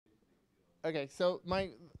Okay, so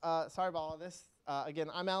sorry about all this. Again,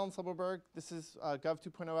 I'm Alan Silberberg. This is Gov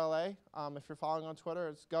 2.0 L.A. If you're following on Twitter,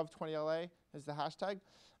 it's Gov 20 L.A. is the hashtag.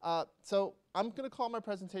 So I'm going to call my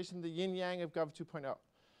presentation the yin-yang of Gov 2.0.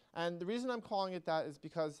 And the reason I'm calling it that is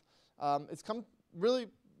because it's really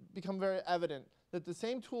become very evident that the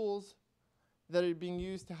same tools that are being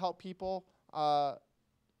used to help people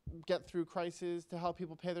get through crises, to help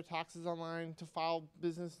people pay their taxes online, to file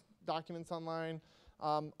business documents online,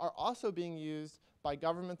 are also being used by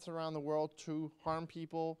governments around the world to harm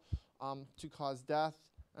people, to cause death,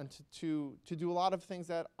 and to do a lot of things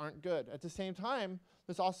that aren't good. At the same time,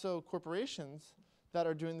 there's also corporations that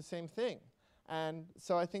are doing the same thing. And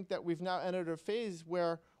so I think that we've now entered a phase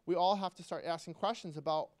where we all have to start asking questions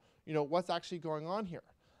about, what's actually going on here.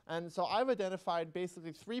 And so I've identified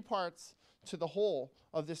basically 3 parts to the whole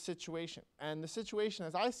of this situation. And the situation,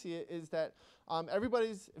 as I see it, is that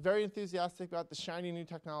everybody's very enthusiastic about the shiny new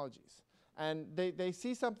technologies. And they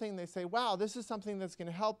see something, they say, wow, this is something that's going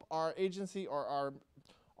to help our agency or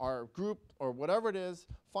our group or whatever it is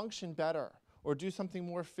function better or do something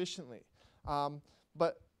more efficiently.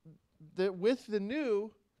 But with the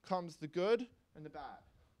new comes the good and the bad.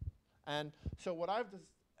 And so what I've just,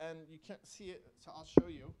 and you can't see it, so I'll show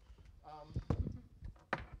you.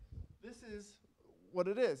 This is what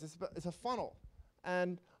it is. It's a funnel.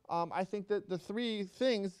 And I think that the 3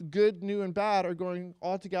 things, good, new, and bad, are going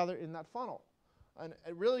all together in that funnel. And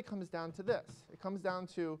it really comes down to this. It comes down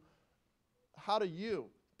to how do you,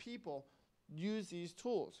 people, use these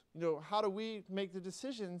tools? How do we make the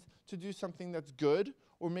decisions to do something that's good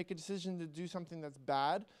or make a decision to do something that's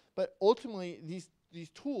bad? But ultimately, these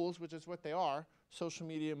tools, which is what they are, social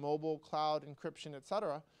media, mobile, cloud, encryption, et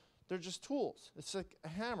cetera, they're just tools. It's like a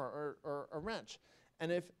hammer or a wrench.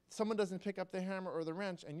 And if someone doesn't pick up the hammer or the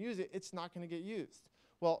wrench and use it, it's not going to get used.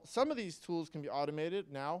 Well, some of these tools can be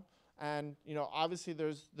automated now. And obviously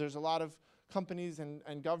there's a lot of companies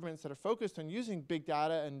and governments that are focused on using big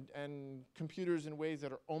data and computers in ways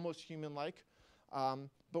that are almost human-like. But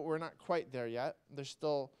we're not quite there yet.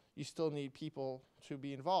 You still need people to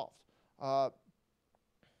be involved.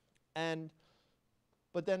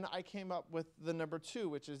 But then I came up with the number 2,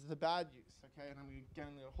 which is the bad use. Okay, and I'm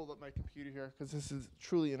going to hold up my computer here because this is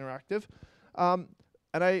truly interactive. And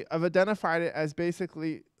I've identified it as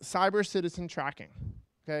basically cyber citizen tracking,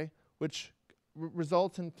 okay, which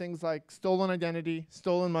results in things like stolen identity,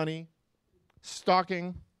 stolen money,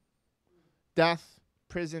 stalking, death,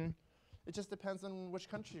 prison. It just depends on which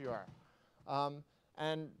country you are.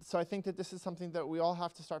 And so I think that this is something that we all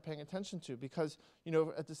have to start paying attention to because,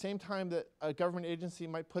 at the same time that a government agency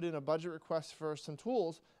might put in a budget request for some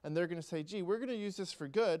tools and they're going to say, gee, we're going to use this for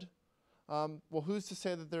good, well, who's to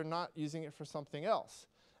say that they're not using it for something else?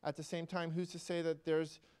 At the same time, who's to say that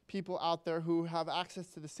there's people out there who have access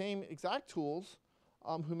to the same exact tools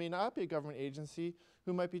who may not be a government agency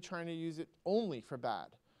who might be trying to use it only for bad?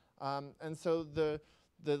 And so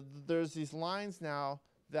there's these lines now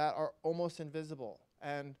that are almost invisible.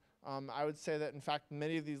 And I would say that, in fact,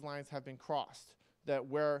 many of these lines have been crossed. That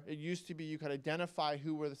where it used to be you could identify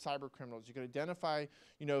who were the cyber criminals. You could identify,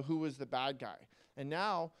 who was the bad guy. And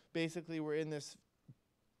now, basically, we're in this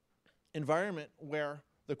environment where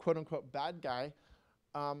the quote-unquote bad guy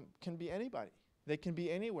can be anybody. They can be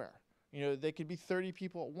anywhere. They could be 30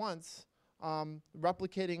 people at once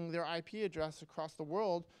replicating their IP address across the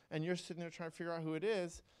world, and you're sitting there trying to figure out who it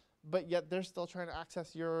is, but yet they're still trying to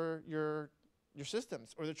access your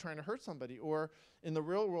systems, or they're trying to hurt somebody. Or in the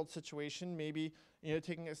real world situation, maybe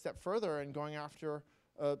taking it a step further and going after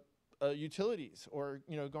utilities, or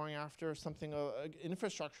going after something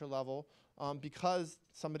infrastructure level because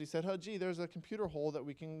somebody said, oh, gee, there's a computer hole that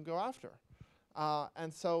we can go after.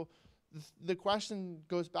 And so the question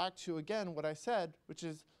goes back to, again, what I said, which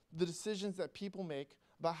is the decisions that people make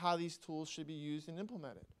about how these tools should be used and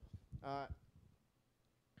implemented.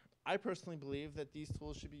 I personally believe that these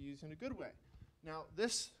tools should be used in a good way. Now,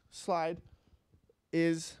 this slide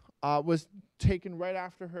was taken right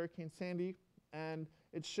after Hurricane Sandy, and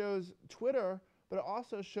it shows Twitter, but it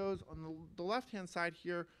also shows on the left-hand side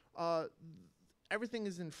here, everything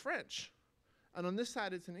is in French, and on this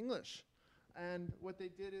side it's in English. And what they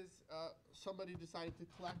did is somebody decided to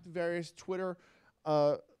collect various Twitter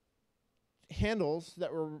handles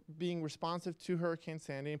that were being responsive to Hurricane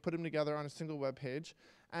Sandy and put them together on a single web page,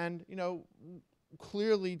 and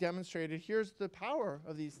clearly demonstrated here's the power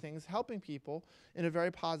of these things helping people in a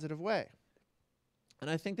very positive way. And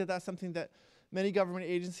I think that that's something that many government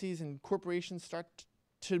agencies and corporations start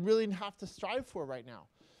to really have to strive for right now,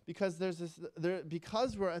 because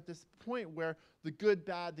because we're at this point where the good,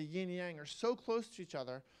 bad, the yin yang are so close to each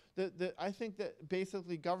other I think that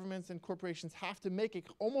basically governments and corporations have to make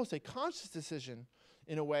almost a conscious decision,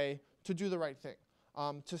 in a way, to do the right thing.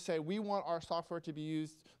 To say we want our software to be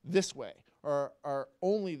used this way, or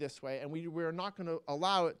only this way, and we're not going to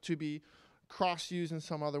allow it to be cross-used in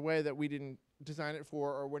some other way that we didn't design it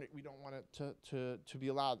for, or we don't want it to be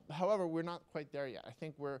allowed. However, we're not quite there yet. I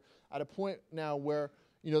think we're at a point now where,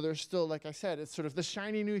 there's still, like I said, it's sort of the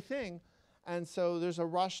shiny new thing, and so there's a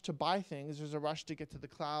rush to buy things. There's a rush to get to the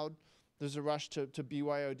cloud. There's a rush to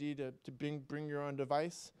BYOD, to bring your own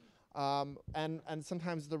device. And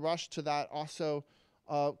sometimes the rush to that also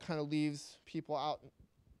kind of leaves people out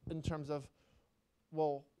in terms of,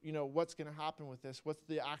 well, what's going to happen with this? What's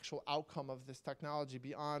the actual outcome of this technology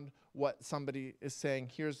beyond what somebody is saying,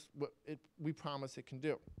 here's what we promise it can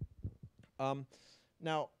do.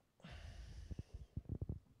 Now,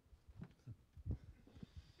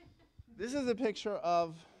 this is a picture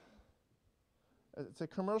of, it's a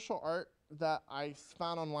commercial art that I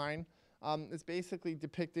found online. It's basically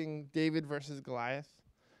depicting David versus Goliath.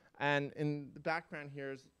 And in the background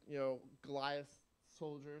here is, Goliath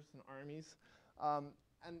soldiers and armies.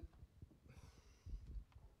 And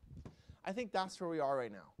I think that's where we are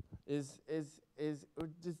right now, is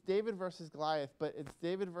David versus Goliath, but it's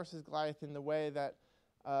David versus Goliath in the way that,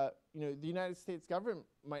 the United States government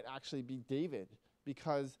might actually be David,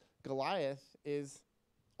 because Goliath is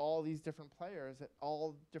all these different players at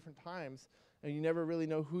all different times, and you never really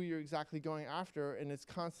know who you're exactly going after, and it's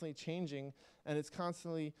constantly changing, and it's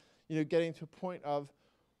constantly, getting to a point of,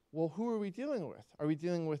 well, who are we dealing with? Are we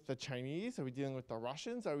dealing with the Chinese? Are we dealing with the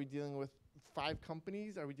Russians? Are we dealing with 5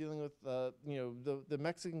 companies? Are we dealing with the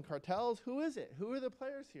Mexican cartels? Who is it? Who are the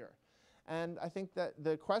players here? And I think that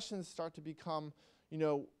the questions start to become,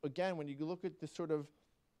 again, when you look at the sort of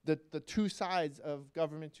the two sides of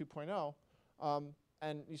Government 2.0,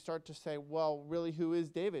 and you start to say, well, really, who is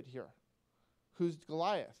David here? Who's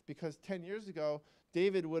Goliath? Because 10 years ago,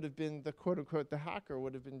 David would have been the quote-unquote the hacker,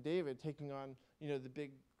 would have been David taking on, the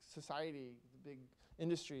big society, the big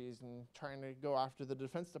industries, and trying to go after the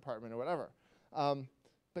Defense Department or whatever.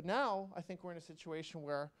 But now, I think we're in a situation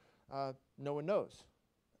where no one knows.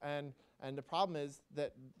 And the problem is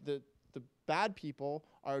that the bad people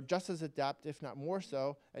are just as adept, if not more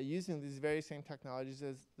so, at using these very same technologies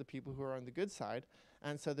as the people who are on the good side.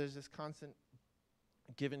 And so there's this constant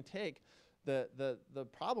give and take. The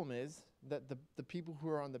problem is that the people who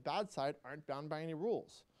are on the bad side aren't bound by any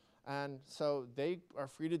rules. And so they are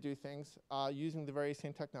free to do things using the very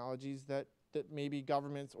same technologies that maybe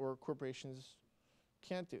governments or corporations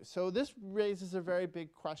can't do. So this raises a very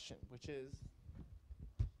big question, which is,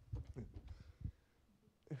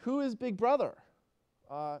 who is Big Brother?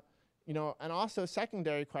 And also a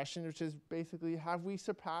secondary question, which is basically, have we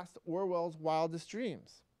surpassed Orwell's wildest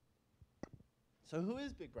dreams? So who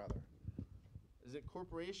is Big Brother? Is it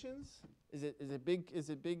corporations? Is it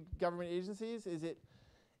big government agencies? Is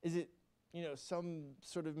it some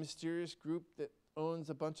sort of mysterious group that owns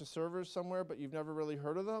a bunch of servers somewhere, but you've never really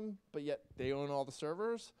heard of them, but yet they own all the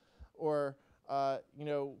servers? Or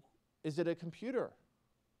is it a computer?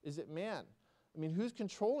 Is it man? I mean, who's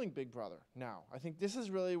controlling Big Brother now? I think this is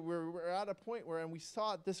really where we're at a point where, and we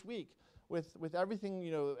saw it this week with everything,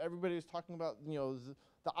 everybody was talking about,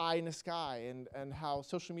 the eye in the sky and how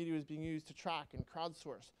social media was being used to track and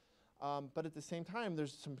crowdsource. But at the same time,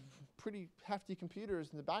 there's some pretty hefty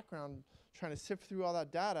computers in the background trying to sift through all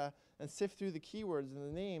that data and sift through the keywords and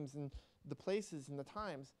the names and the places and the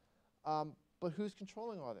times. But who's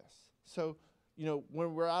controlling all this? So,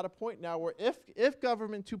 when we're at a point now where if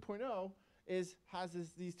Government 2.0 has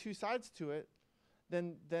these two sides to it,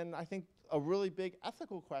 then I think a really big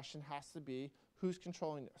ethical question has to be, who's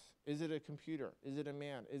controlling this? Is it a computer? Is it a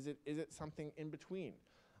man? Is it something in between?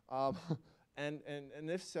 And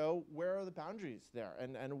if so, where are the boundaries there?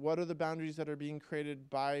 And what are the boundaries that are being created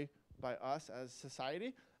by us as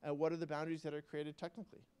society? And what are the boundaries that are created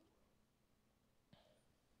technically?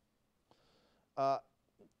 I'm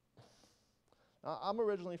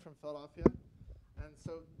originally from Philadelphia. And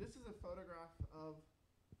so this is a photograph of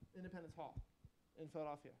Independence Hall in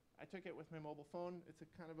Philadelphia. I took it with my mobile phone. It's a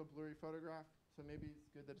kind of a blurry photograph, so maybe it's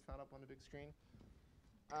good that it's not up on a big screen.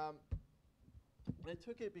 I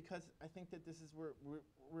took it because I think that this is where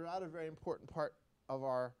we're at a very important part of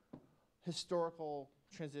our historical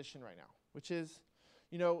transition right now, which is,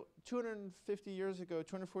 250 years ago,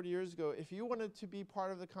 240 years ago, if you wanted to be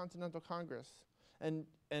part of the Continental Congress and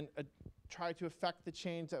try to affect the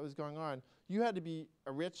change that was going on, you had to be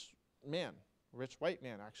a rich man, a rich white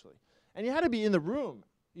man, actually. And you had to be in the room.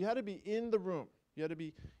 You had to be in the room. You had to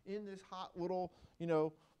be in this hot little,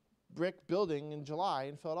 brick building in July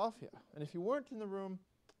in Philadelphia. And if you weren't in the room,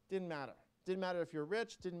 didn't matter. Didn't matter if you're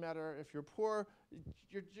rich, didn't matter if you're poor,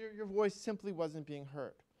 your voice simply wasn't being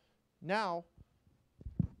heard. Now,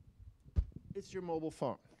 it's your mobile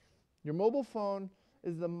phone. Your mobile phone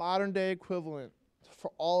is the modern day equivalent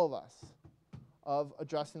for all of us of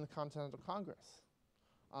addressing the Continental Congress.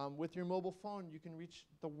 With your mobile phone, you can reach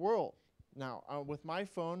the world. Now, with my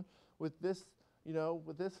phone, with this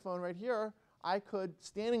phone right here, I could,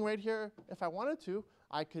 standing right here, if I wanted to,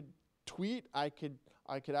 I could tweet, I could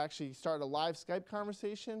actually start a live Skype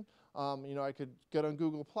conversation, I could get on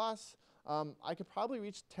Google+, I could probably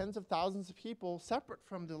reach tens of thousands of people separate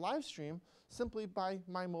from the live stream simply by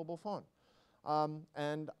my mobile phone.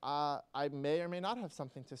 And I may or may not have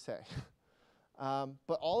something to say.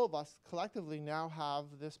 But all of us collectively now have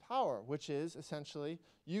this power, which is essentially,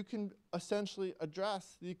 you can essentially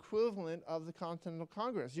address the equivalent of the Continental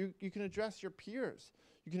Congress. You can address your peers.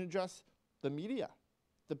 You can address the media,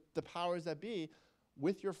 the powers that be,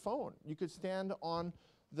 with your phone. You could stand on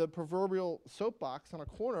the proverbial soapbox on a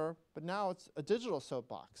corner, but now it's a digital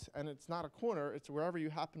soapbox. And it's not a corner, it's wherever you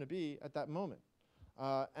happen to be at that moment.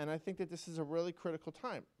 And I think that this is a really critical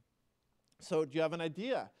time. So do you have an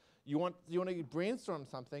idea? You want to brainstorm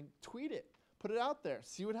something, tweet it, put it out there,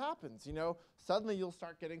 see what happens. Suddenly you'll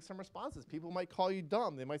start getting some responses. People might call you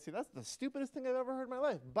dumb. They might say, that's the stupidest thing I've ever heard in my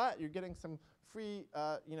life. But you're getting some free,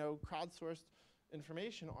 crowdsourced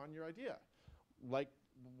information on your idea, like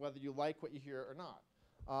whether you like what you hear or not.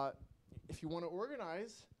 If you want to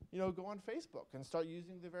organize, go on Facebook and start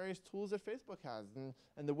using the various tools that Facebook has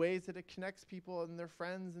and the ways that it connects people and their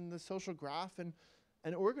friends and the social graph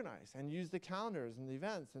and organize and use the calendars and the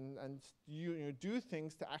events and do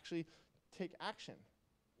things to actually take action.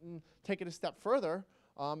 And take it a step further.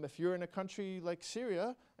 If you're in a country like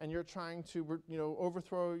Syria and you're trying to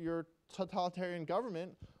overthrow your totalitarian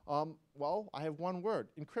government, well, I have one word: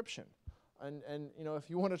 encryption. And if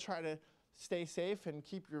you want to try to stay safe and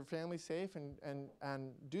keep your family safe and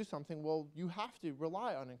do something, well, you have to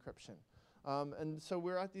rely on encryption. And so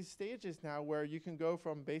we're at these stages now where you can go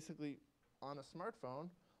from basically on a smartphone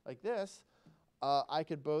like this, I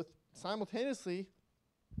could both simultaneously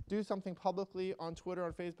do something publicly on Twitter,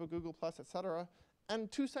 on Facebook, Google+, etc., and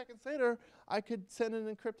 2 seconds later, I could send an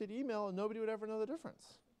encrypted email and nobody would ever know the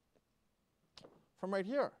difference from right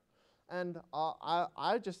here. And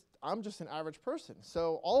I'm just an average person.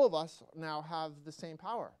 So all of us now have the same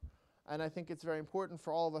power. And I think it's very important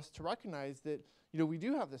for all of us to recognize that we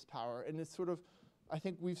do have this power. And it's sort of, I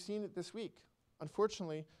think we've seen it this week.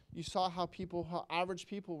 Unfortunately, you saw how average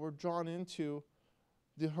people were drawn into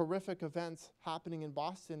the horrific events happening in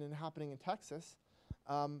Boston and happening in Texas.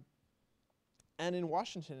 And in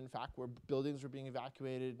Washington, in fact, where buildings were being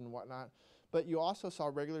evacuated and whatnot. But you also saw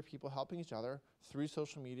regular people helping each other through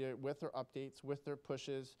social media with their updates, with their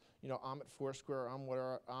pushes. I'm at Foursquare,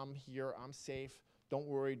 I'm here, I'm safe, don't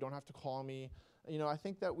worry, don't have to call me. I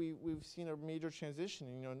think that we've seen a major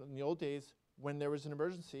transition. In the old days, when there was an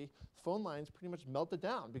emergency, phone lines pretty much melted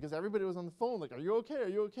down because everybody was on the phone like, are you okay, are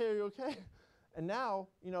you okay, are you okay? And now,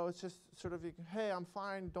 it's just sort of, hey, I'm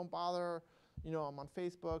fine, don't bother, I'm on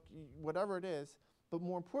Facebook, whatever it is. But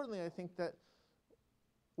more importantly, I think that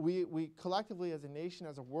we collectively as a nation,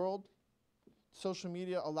 as a world, social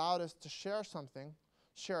media allowed us to share something,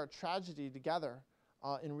 share a tragedy together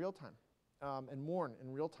in real time and mourn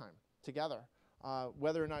in real time together.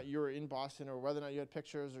 Whether or not you were in Boston or whether or not you had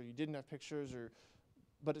pictures or you didn't have pictures,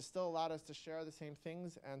 but it still allowed us to share the same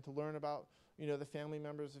things and to learn about the family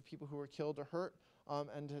members of people who were killed or hurt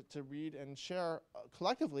and to read and share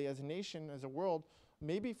collectively as a nation, as a world,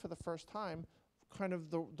 maybe for the first time, kind of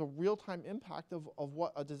the real-time impact of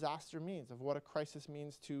what a disaster means, of what a crisis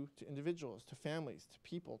means to individuals, to families, to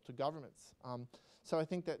people, to governments. So I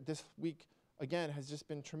think that this week, again, has just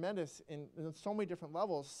been tremendous in so many different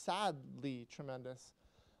levels, sadly tremendous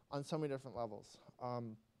on so many different levels.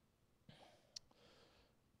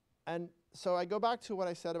 And so I go back to what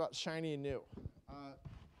I said about shiny and new.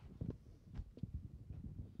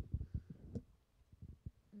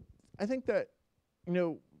 I think that,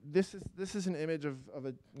 this is an image of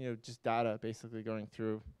a just data basically going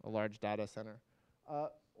through a large data center.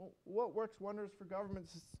 What works wonders for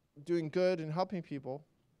governments is doing good and helping people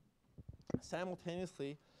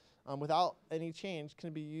simultaneously, without any change,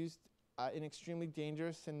 can be used in extremely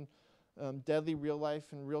dangerous and deadly real life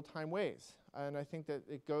and real time ways. And I think that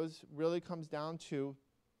it really comes down to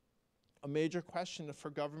a major question for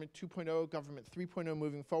Government 2.0, Government 3.0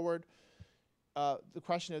 moving forward. The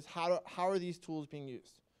question is, how are these tools being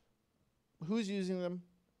used? Who's using them?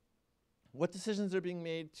 What decisions are being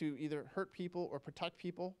made to either hurt people or protect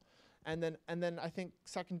people? And then I think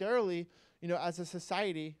secondarily, as a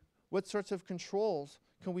society, what sorts of controls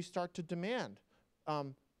can we start to demand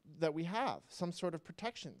that we have some sort of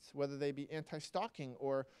protections, whether they be anti-stalking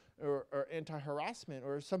or anti-harassment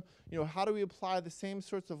or some, how do we apply the same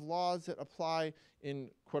sorts of laws that apply in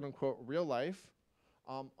quote unquote real life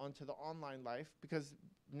onto the online life? Because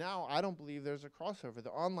now I don't believe there's a crossover.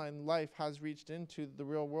 The online life has reached into the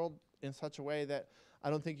real world in such a way that I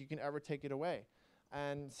don't think you can ever take it away.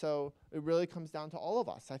 And so it really comes down to all of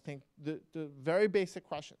us. I think the very basic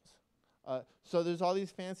questions. So there's all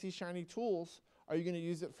these fancy, shiny tools. Are you going to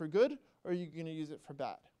use it for good, or are you going to use it for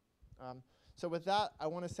bad? So with that, I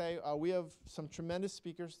want to say we have some tremendous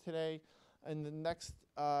speakers today. In the next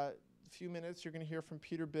few minutes, you're going to hear from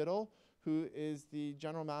Peter Biddle, who is the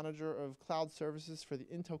general manager of cloud services for the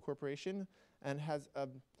Intel Corporation and has a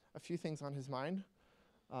few things on his mind,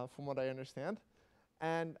 from what I understand.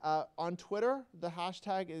 And on Twitter, the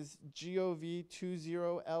hashtag is Gov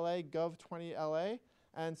 2.0 L.A, Gov 2.0 L.A.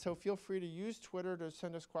 And so feel free to use Twitter to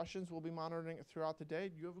send us questions. We'll be monitoring it throughout the day.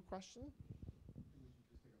 Do you have a question?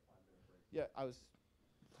 Yeah, I was.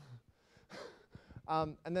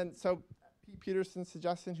 And then, so Pete Peterson's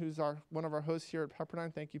suggestion, who's one of our hosts here at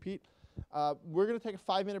Pepperdine. Thank you, Pete. We're going to take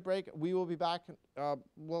a 5-minute break. We will be back.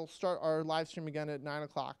 We'll start our live stream again at 9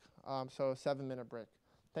 o'clock, so a 7-minute break.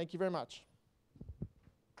 Thank you very much.